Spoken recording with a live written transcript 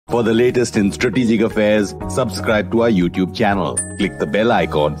For the latest in strategic affairs, subscribe to our YouTube channel. Click the bell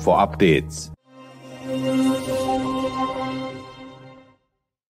icon for updates.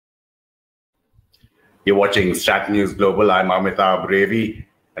 You're watching StratNews Global. I'm Amitabh, Revi,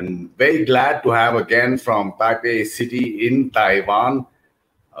 and very glad to have again from Taipei City in Taiwan,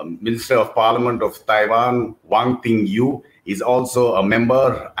 Minister of Parliament of Taiwan, Wang Ting-yu, is also a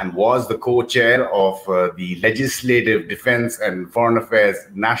member and was the co-chair of the Legislative, Defense and Foreign Affairs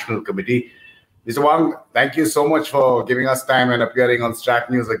National Committee. Mr. Wang, thank you so much for giving us time and appearing on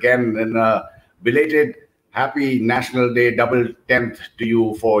StratNews again. And belated Happy National Day, double 10th to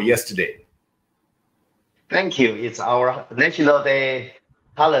you for yesterday. Thank you. It's our National Day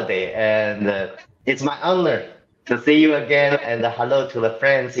holiday, and it's my honor to see you again, and hello to the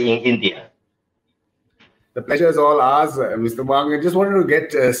friends in India. The pleasure is all ours, Mr. Wang. I just wanted to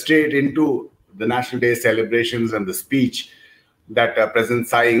get straight into the National Day celebrations and the speech that President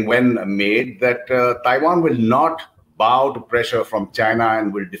Tsai Ing-wen made, that Taiwan will not bow to pressure from China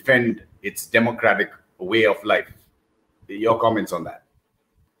and will defend its democratic way of life. Your comments on that?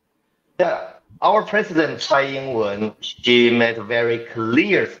 Yeah, our President Tsai Ing-wen, she made a very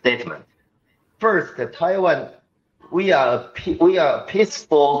clear statement. First, Taiwan, we are a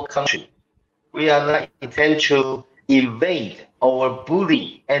peaceful country. We are not intend to invade or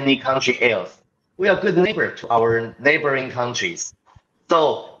bully any country else. We are good neighbor to our neighboring countries.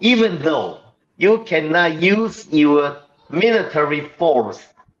 So even though you cannot use your military force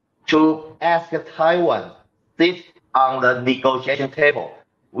to ask Taiwan sit on the negotiation table,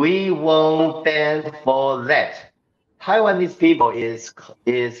 we won't stand for that. Taiwanese people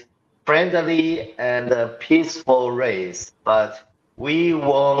is friendly and a peaceful race, but we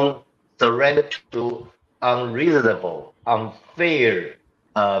won't surrender to unreasonable, unfair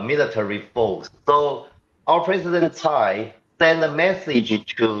military force. So our President Tsai sent a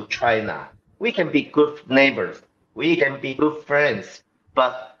message to China. We can be good neighbors. We can be good friends,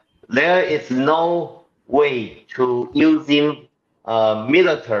 but there is no way to using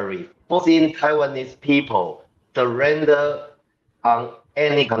military, forcing Taiwanese people surrender on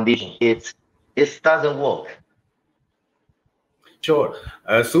any condition. It doesn't work. Sure.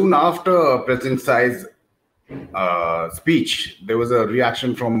 Soon after President Tsai's speech, there was a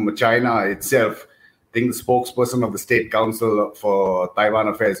reaction from China itself. I think the spokesperson of the State Council for Taiwan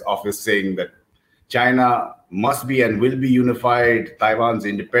Affairs Office saying that China must be and will be unified. Taiwan's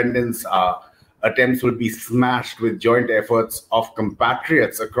independence attempts will be smashed with joint efforts of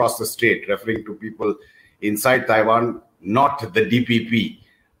compatriots across the state, referring to people inside Taiwan, not the DPP.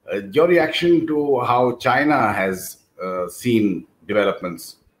 Your reaction to how China has seen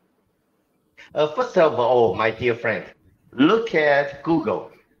developments? First of all, my dear friend, look at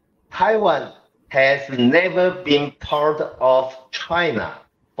Google. Taiwan has never been part of China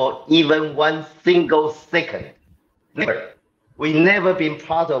for even one single second. Never. We never been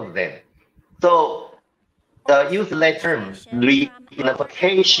part of them. So use that term,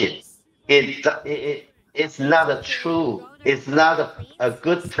 reunification. It's not true. It's not a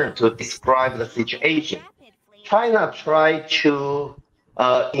good term to describe the situation. China tried to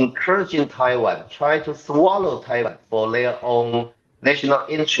encourage Taiwan, try to swallow Taiwan for their own national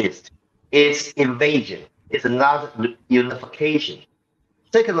interest. It's invasion. It's not unification.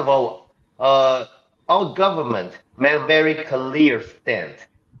 Second of all, our government made a very clear stand.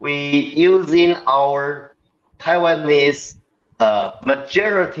 We using our Taiwanese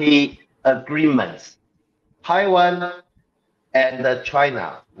majority agreements. Taiwan and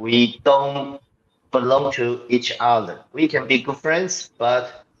China, we don't belong to each other. We can be good friends,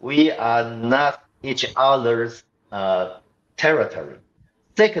 but we are not each other's territory.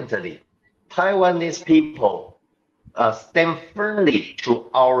 Secondly, Taiwanese people stand firmly to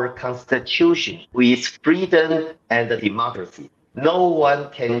our constitution with freedom and democracy. No one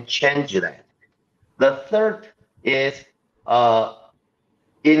can change that. The third is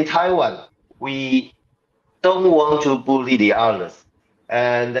in Taiwan, we don't want to bully the others.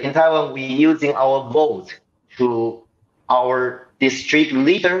 And in Taiwan, we using our vote to our district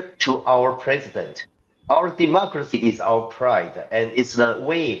leader, to our president. Our democracy is our pride, and it's the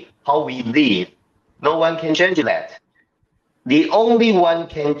way how we live. No one can change that. The only one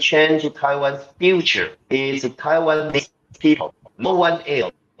can change Taiwan's future is Taiwanese people, no one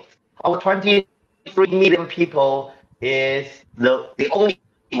else. Our 23 million people is the only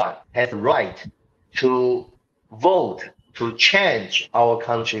one has the right to vote to change our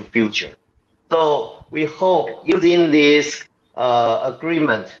country's future. So we hope using this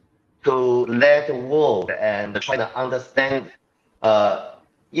agreement to let the world and China understand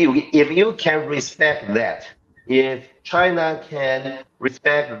if you can respect that, If China can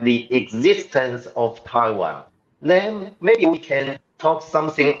respect the existence of Taiwan, then maybe we can talk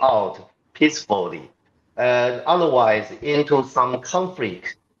something out peacefully. And otherwise, into some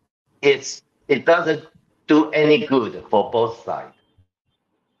conflict, it doesn't do any good for both sides.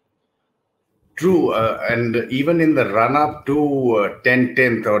 True, and even in the run-up to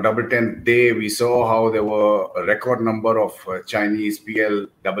 10th or double 10th day, we saw how there were a record number of Chinese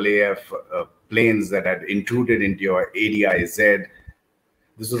PLAAF planes that had intruded into your ADIZ.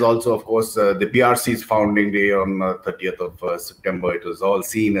 This was also, of course, the PRC's founding day on 30th of September. It was all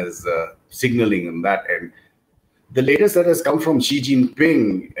seen as signaling on that end. The latest that has come from Xi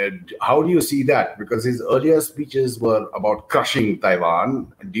Jinping, how do you see that? Because his earlier speeches were about crushing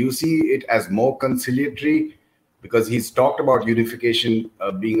Taiwan. Do you see it as more conciliatory? Because he's talked about unification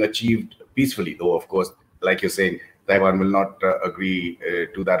being achieved peacefully, though, of course, like you're saying, Taiwan will not agree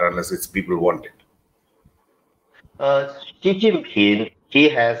to that unless its people want it. Xi Jinping, he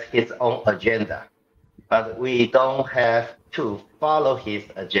has his own agenda, but we don't have to follow his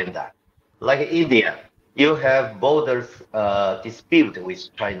agenda. Like India, you have borders dispute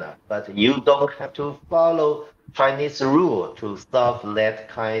with China, but you don't have to follow Chinese rule to solve that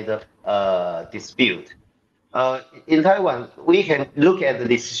kind of dispute. In Taiwan, we can look at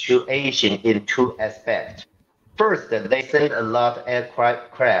the situation in two aspects. First, they send a lot of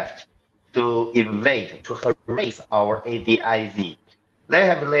aircraft to invade, to harass our ADIZ. They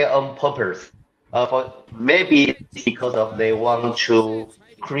have their own purpose. For maybe because of they want to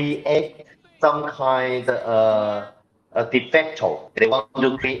create some kind of a de facto. They want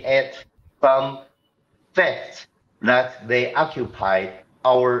to create some fact that they occupy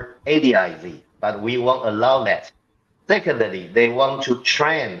our ADIZ, but we won't allow that. Secondly, they want to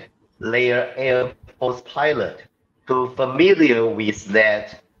train their Air Force pilot to familiar with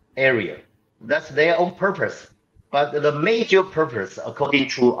that area. That's their own purpose. But the major purpose, according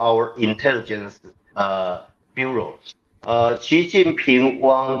to our intelligence bureau, Xi Jinping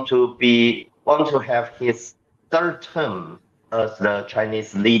want to have his third term as the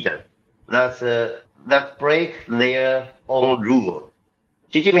Chinese leader. That break their own rule.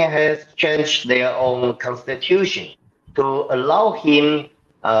 Xi Jinping has changed their own constitution to allow him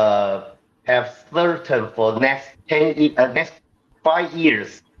have third term for next 5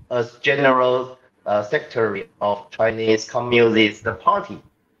 years as general secretary of Chinese Communist Party.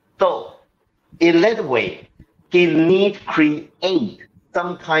 So in that way, he need create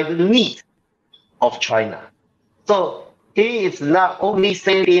some kind of need of China. So he is not only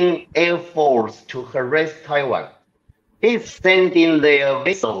sending Air Force to harass Taiwan, he's sending their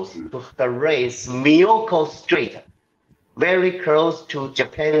vessels to harass Miyako Strait, very close to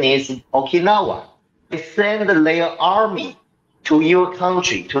Japanese Okinawa. They send their army to your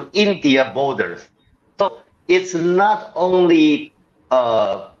country, to India borders. So it's not only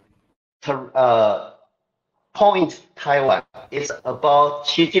point Taiwan, it's about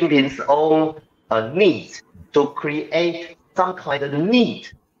Xi Jinping's own need to create some kind of need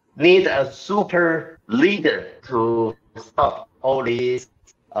a super leader to stop all these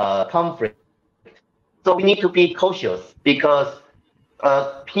conflict. So we need to be cautious because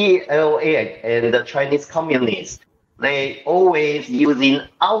PLA and the Chinese communists, they always using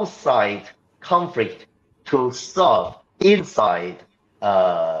outside conflict to solve inside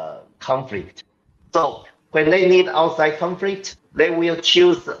conflict. So when they need outside conflict, they will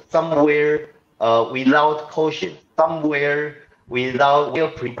choose somewhere without caution, somewhere without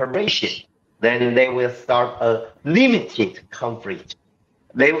real preparation. Then they will start a limited conflict.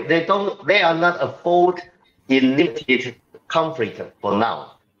 They are not afford in limited conflict for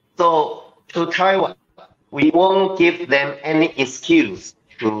now. So to Taiwan, we won't give them any excuse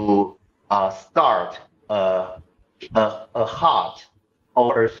to start a hot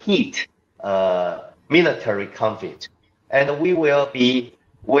or a heat military conflict, and we will be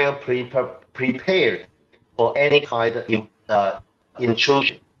well prepared for any kind of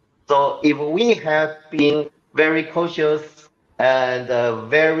intrusion. So if we have been very cautious and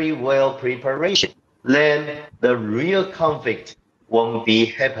very well preparation, then the real conflict won't be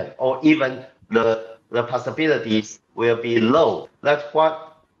happen, or even the possibilities will be low. That's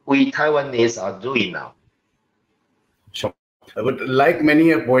what we Taiwanese are doing now. Sure. But like many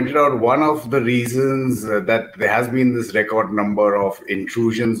have pointed out, one of the reasons that there has been this record number of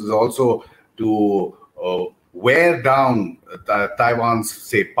intrusions is also to wear down Taiwan's,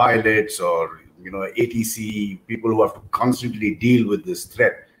 say, pilots or ATC, people who have to constantly deal with this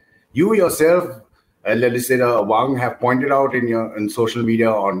threat. You yourself, legislator Wang, have pointed out in social media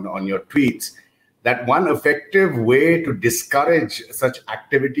on your tweets that one effective way to discourage such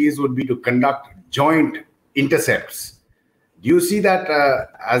activities would be to conduct joint intercepts. Do you see that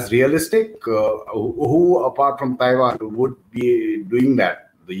as realistic? Who, apart from Taiwan, would be doing that?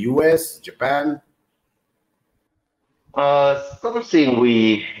 The US, Japan? Something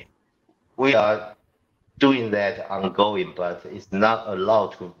we are doing that ongoing, but it's not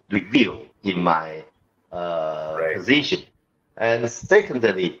allowed to reveal in my position. And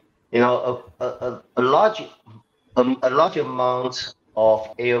secondly, a large amount of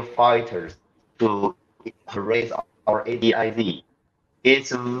air fighters to harass our ADIZ.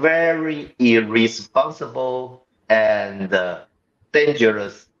 It's very irresponsible and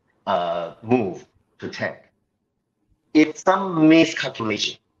dangerous move to take. If some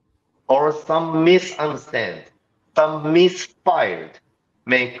miscalculation or some misunderstand, some misfired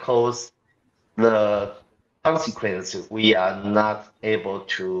may cause the consequence we are not able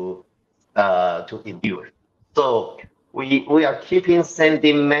to endure. So we are keeping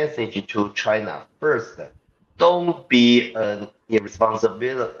sending message to China. First, don't be an irresponsible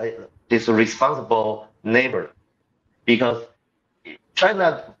neighbor, because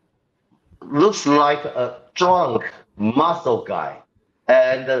China looks like a drunk muscle guy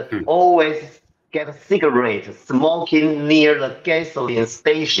and always get a cigarette smoking near the gasoline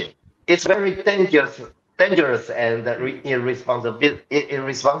station. It's very dangerous and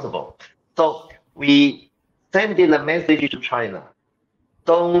irresponsible. So we sending a message to China: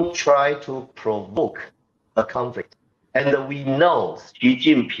 don't try to provoke a conflict. And we know Xi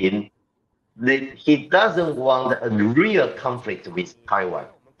Jinping, that he doesn't want a real conflict with Taiwan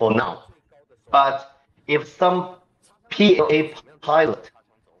for now. But if some PLAAF pilot,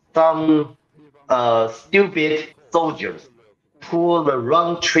 some stupid soldiers pull the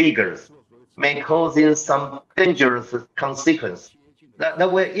wrong triggers, may causing some dangerous consequence that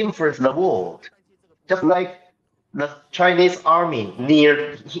will influence the world. Just like the Chinese army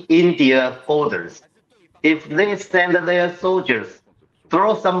near India borders. If they send their soldiers,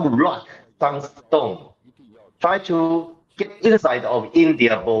 throw some rock, some stone, try to get inside of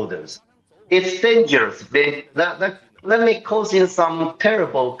India borders, it's dangerous. That may cause some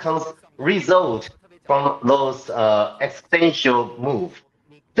terrible result from those existential moves.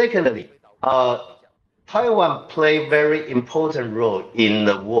 Secondly, Taiwan play very important role in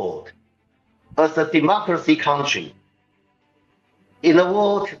the world. As a democracy country, in the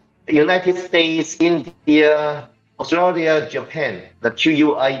world, United States, India, Australia, Japan, the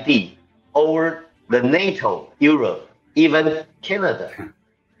QUID, or the NATO, Europe, even Canada,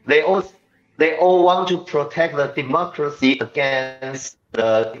 they all want to protect the democracy against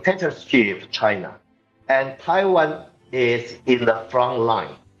the dictatorship of China. And Taiwan is in the front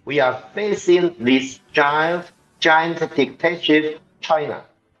line. We are facing this giant dictatorship China.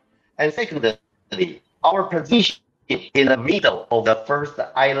 And secondly, our position in the middle of the first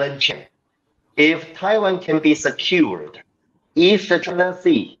island chain. If Taiwan can be secured, East China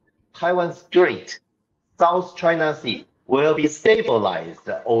Sea, Taiwan Strait, South China Sea will be stabilized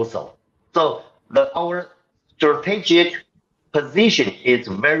also. So our strategic position is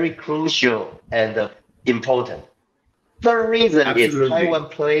very crucial and important. The reason is Taiwan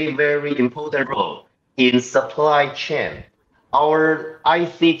play very important role in supply chain. Our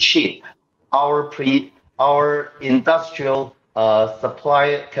IC chip, our industrial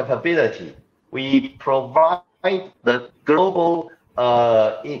supply capability. We provide the global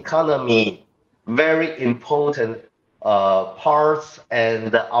economy very important parts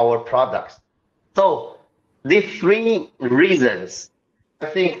and our products. So these three reasons, I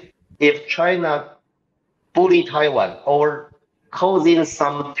think if China bully Taiwan or causing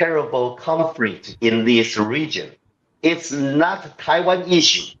some terrible conflict in this region, it's not Taiwan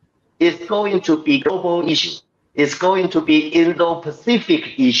issue. It's going to be global issue. It's going to be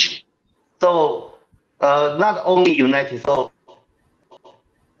Indo-Pacific issue. So not only United States,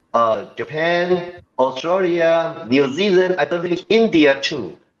 Japan, Australia, New Zealand, I believe India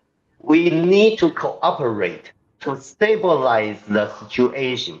too. We need to cooperate to stabilize the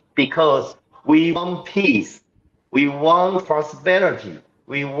situation, because we want peace, we want prosperity,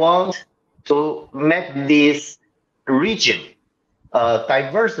 we want to make this region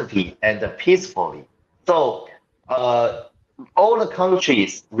diversity and peacefully. So all the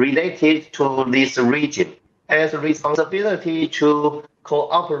countries related to this region has a responsibility to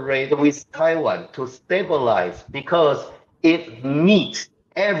cooperate with Taiwan to stabilize, because it meets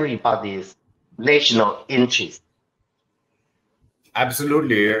everybody's national interest.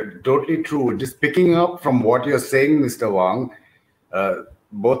 Absolutely, totally true. Just picking up from what you're saying, Mr. Wang,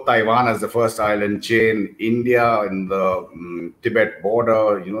 both Taiwan as the first island chain, India in the Tibet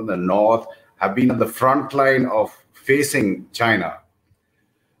border, the north, have been at the front line of facing China.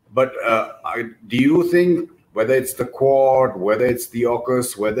 But do you think, whether it's the Quad, whether it's the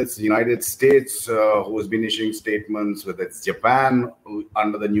AUKUS, whether it's the United States who has been issuing statements, whether it's Japan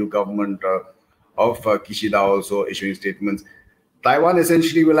under the new government of Kishida also issuing statements, Taiwan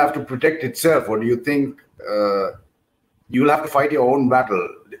essentially will have to protect itself? Or do you think you'll have to fight your own battle,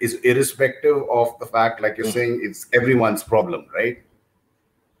 is irrespective of the fact, like you're saying, it's everyone's problem, right?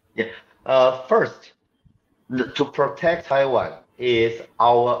 Yeah. First, to protect Taiwan is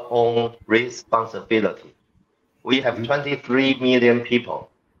our own responsibility. We have 23 million people.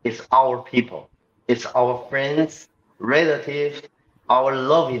 It's our people. It's our friends, relatives, our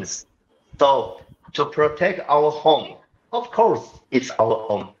loved ones. So to protect our home, of course, it's our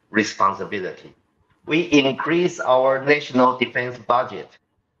own responsibility. We increase our national defense budget.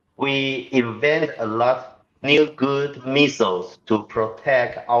 We invent a lot new good missiles to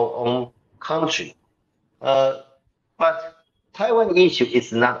protect our own country. But Taiwan issue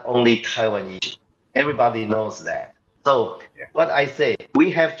is not only Taiwan issue. Everybody knows that. So what I say,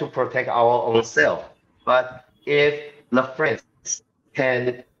 we have to protect our own self. But if the friends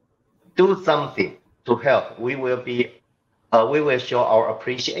can do something to help, we will show our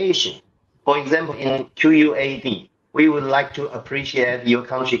appreciation. For example, in QUAD, we would like to appreciate your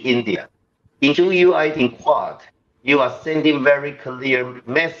country, India. In QUAD in Quad, you are sending very clear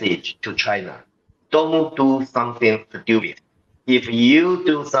message to China. Don't do something stupid. If you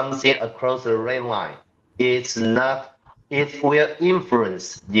do something across the red line, it will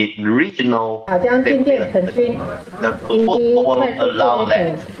influence the regional development. Won't allow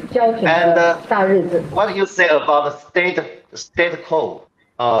that. And what you say about the state code?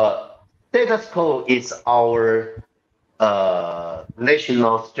 Status quo is our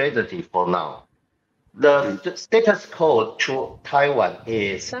national strategy for now. The status quo to Taiwan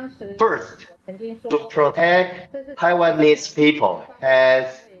is first to protect Taiwanese people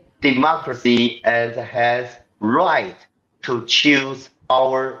has democracy and has right to choose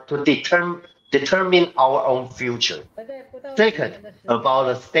determine our own future. Second, about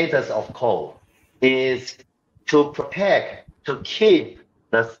the status of quo is to protect, to keep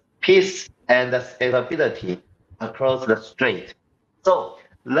the peace and the stability across the strait. So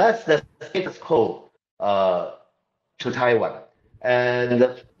that's the status quo to Taiwan. And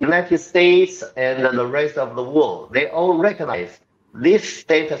the United States and the rest of the world, they all recognize this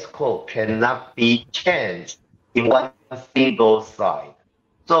status quo cannot be changed in one single side.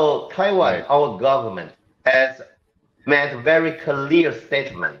 So Taiwan, our government, has made a very clear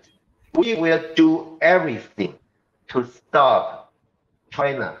statement. We will do everything to stop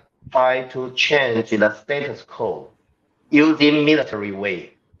China try to change the status quo using military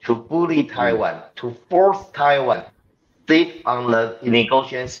way to bully Taiwan, to force Taiwan sit on the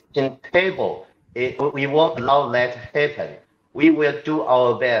negotiation table. We won't allow that happen. We will do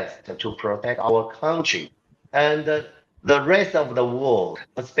our best to protect our country and the rest of the world,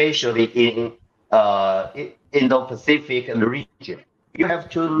 especially in Indo-Pacific region. You have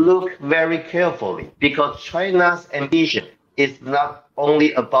to look very carefully because China's ambition is not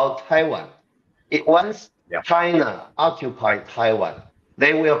only about Taiwan. Once China occupies Taiwan,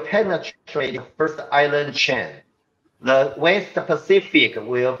 they will penetrate the first island chain. The West Pacific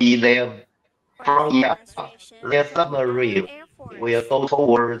will be their frontier. Their submarine will go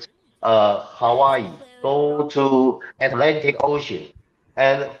towards Hawaii, go to Atlantic Ocean,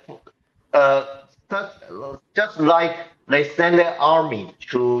 and just like they send their army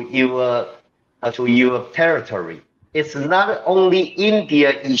to your territory. It's not only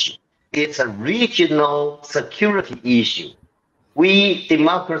India issue; it's a regional security issue. We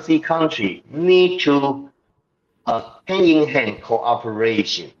democracy country need to hand-in-hand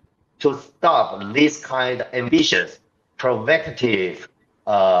cooperation to stop this kind of ambitious, provocative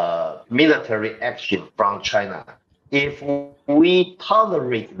military action from China. If we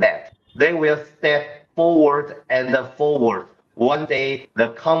tolerate that, they will step forward and forward. One day, the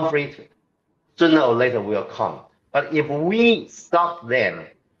conflict sooner or later will come. But if we stop them,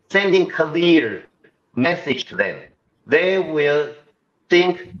 sending clear message to them, they will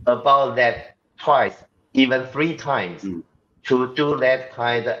think about that twice, even 3 times, to do that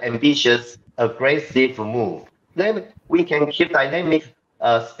kind of ambitious, aggressive move. Then we can keep dynamic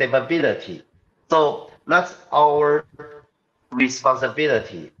stability. So that's our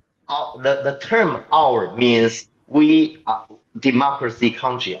responsibility. The term "our" means we, democracy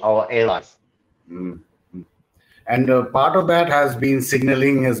country, our allies. And part of that has been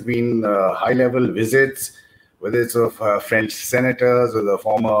signaling, has been high-level visits, whether it's of French senators or the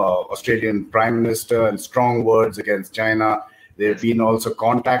former Australian Prime Minister, and strong words against China. There have been also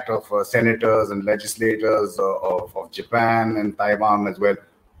contact of senators and legislators of Japan and Taiwan as well.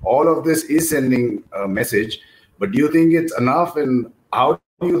 all of this is sending a message. But do you think it's enough? And how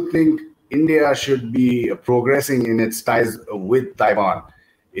do you think India should be progressing in its ties with Taiwan?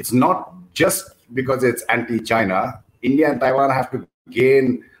 It's not just because it's anti-China. India and Taiwan have to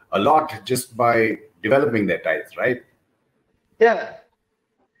gain a lot just by developing their ties, right? Yeah,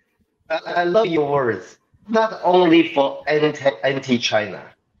 I love your words. Not only for anti-China.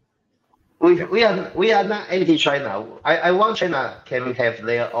 We are not anti-China. I want China can have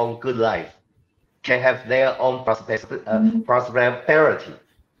their own good life, can have their own prosperity.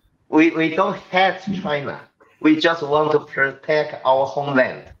 We don't hate China. We just want to protect our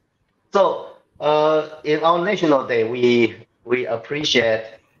homeland. So in our National Day, we appreciate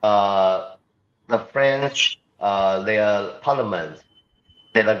the French, their parliament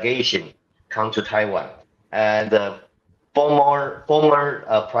delegation come to Taiwan, and former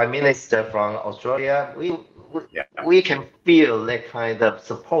Prime Minister from Australia. We can feel that kind of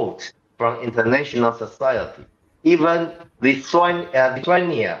support from international society. Even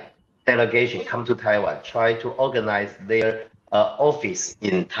Lithuania delegation come to Taiwan, try to organize their office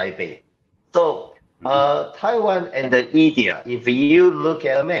in Taipei. So Taiwan and India, if you look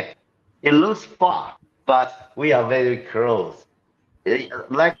at a map, it looks far, but we are very close.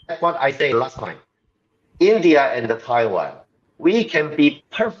 Like what I said last time, India and Taiwan, we can be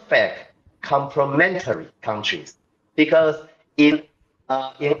perfect complementary countries because in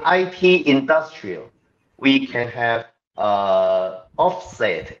IT industrial, we can have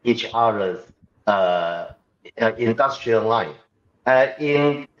offset each other's industrial line.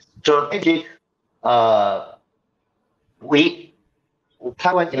 In strategic, Taiwan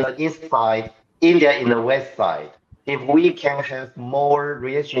in the east side, India in the west side. If we can have more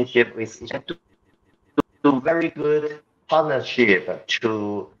relationship with each other, to very good partnership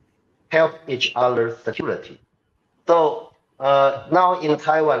to help each other's security. So now in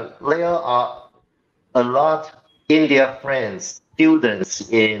Taiwan, there are a lot India friends, students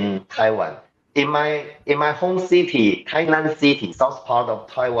in Taiwan. In my home city, Tainan City, south part of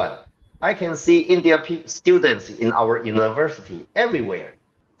Taiwan, I can see India students in our university everywhere.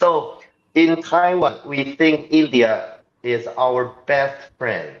 So in Taiwan, we think India is our best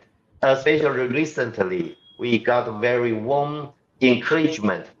friend. Especially recently, we got very warm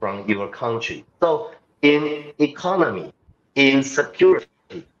encouragement from your country. So in economy, in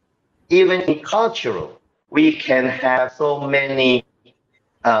security, even in cultural, we can have so many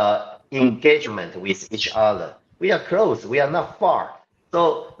engagement with each other. We are close, we are not far.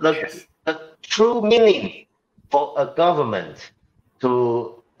 So the true meaning for a government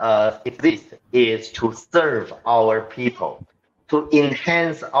to exist is to serve our people, to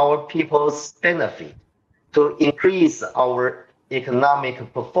enhance our people's benefit, to increase our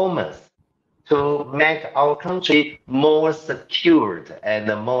economic performance, to make our country more secured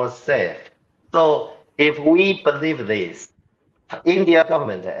and more safe. So if we believe this, India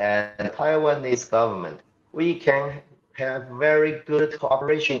government and Taiwanese government, we can have very good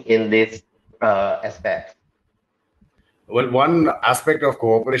cooperation in this aspect. Well, one aspect of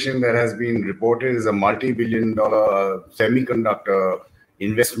cooperation that has been reported is a multi-billion-dollar semiconductor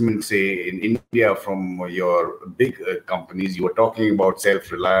investment, say, in India from your big companies. You were talking about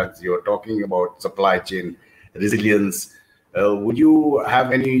self-reliance, you were talking about supply chain resilience. Would you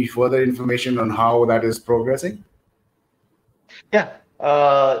have any further information on how that is progressing? Yeah,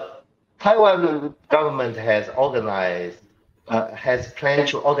 Taiwan government has planned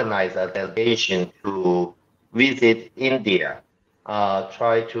to organize a delegation to visit India,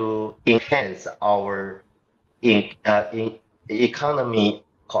 try to enhance our economy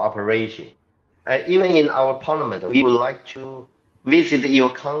cooperation. Even in our parliament, we would like to visit your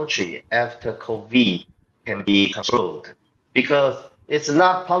country after COVID can be controlled, because it's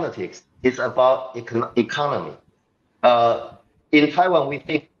not politics, it's about economy. In Taiwan, we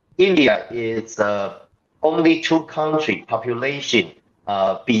think India is only two country population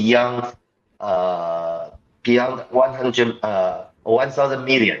beyond 1,000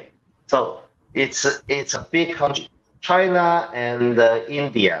 million. So it's a big country. China and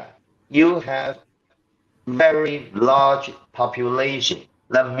India, you have very large population.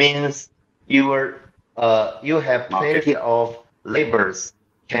 That means you have plenty of laborers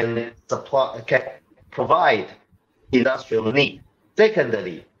can provide industrial need.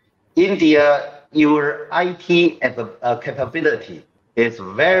 Secondly, India, your IT capability is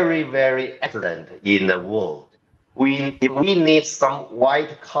very, very excellent in the world. If we need some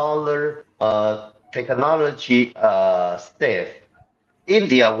white collar technology staff,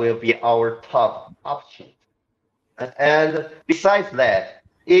 India will be our top option. And besides that,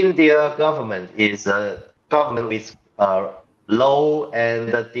 India government is a government with law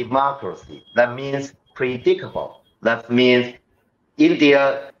and democracy. That means predictable. That means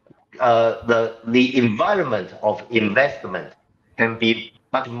India, the environment of investment can be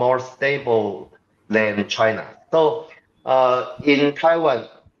much more stable than China. So in Taiwan,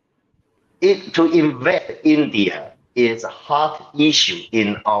 to invest India is a hot issue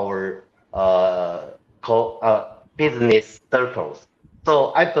in our business circles.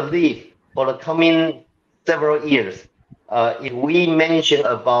 So I believe for the coming several years, if we mention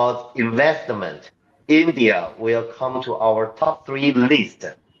about investment, India will come to our top 3 list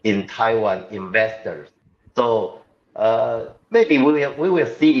in Taiwan investors. So maybe we will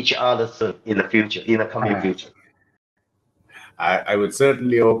see each other soon in the future, in the coming future. I would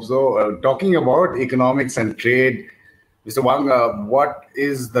certainly hope so. Talking about economics and trade, Mr. Wang, what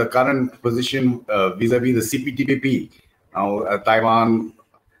is the current position vis-a-vis the CPTPP? Now, Taiwan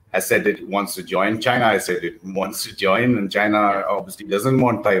has said it wants to join. China has said it wants to join, and China obviously doesn't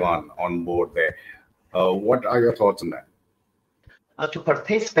want Taiwan on board there. What are your thoughts on that? To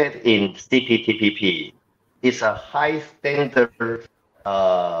participate in CPTPP is a high standard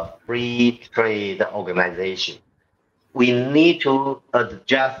free trade organization. We need to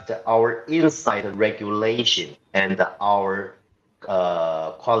adjust our inside regulation and our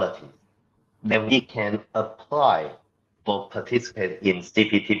quality. Then we can apply for participate in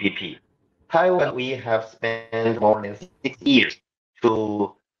CPTPP. Taiwan, we have spent more than 6 years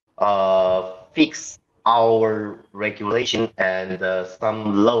to fix our regulation and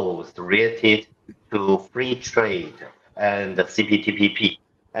some laws related to free trade and the CPTPP.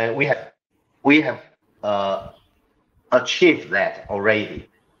 And we have achieved that already.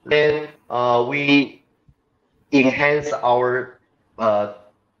 Then we enhance our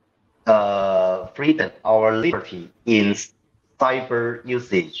freedom, our liberty in cyber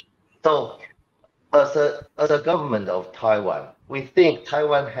usage. So as a government of Taiwan, we think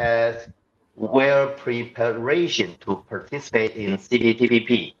Taiwan has well preparation to participate in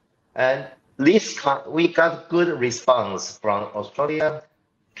CPTPP. And we got good response from Australia,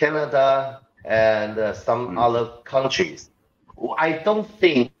 Canada, and some other countries. I don't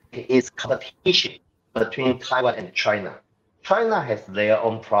think it's competition between Taiwan and China. China has their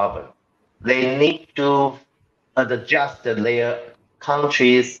own problem. They need to adjust their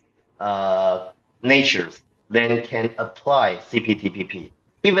country's natures, then can apply CPTPP.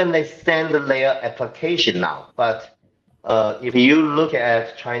 Even they send their application now, but if you look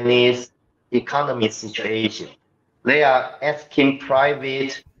at Chinese economy situation, they are asking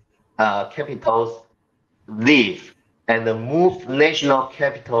private capitals leave and move national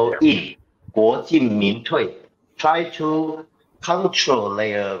capital in, 国进民退, try to control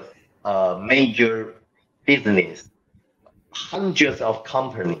their major business. Hundreds of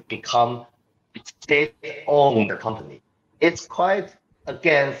companies become state-owned company. It's quite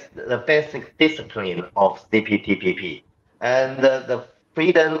against the basic discipline of CPTPP. And the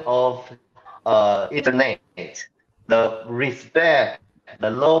freedom of internet, the respect, the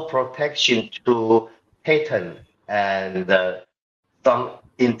law protection to patent and some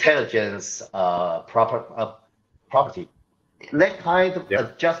intelligence property. That kind of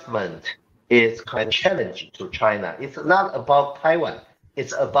adjustment is kind of challenging to China. It's not about Taiwan.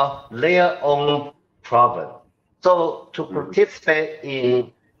 It's about their own problem. So to participate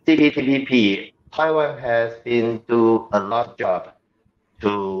in CPTPP, Taiwan has been doing a lot of job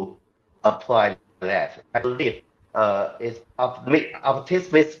to apply that. I believe it's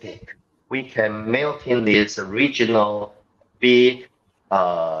optimistic. We can maintain this regional big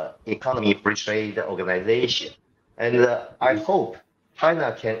economy free trade organization. And I hope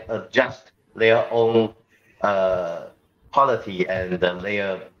China can adjust their own policy and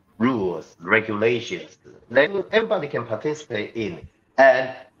their rules, regulations. Then everybody can participate in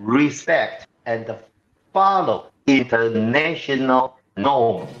and respect and follow international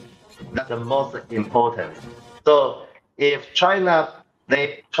norms. That's the most important. So if China,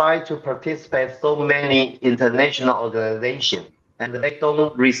 they try to participate so many international organizations and they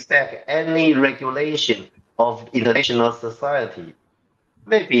don't respect any regulation of international society,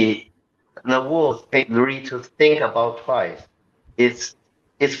 maybe the world need to think about twice. It's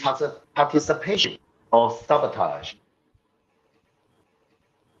participation or sabotage.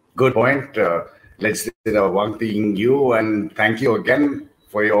 Good point. Legislator Wang Ting-yu, and thank you again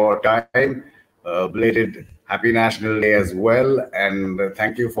for your time. Belated Happy National Day as well, and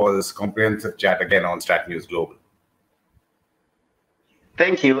thank you for this comprehensive chat again on StratNews Global.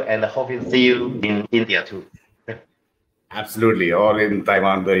 Thank you, and I hope to see you in India too. Absolutely, or in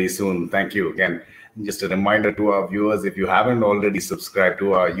Taiwan very soon. Thank you again. Just a reminder to our viewers, if you haven't already subscribed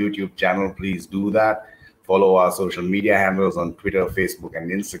to our YouTube channel, please do that. follow our social media handles on Twitter, Facebook, and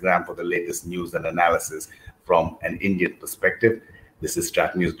Instagram for the latest news and analysis from an Indian perspective. This is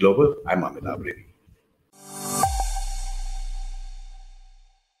StratNews Global. I'm Amitabh.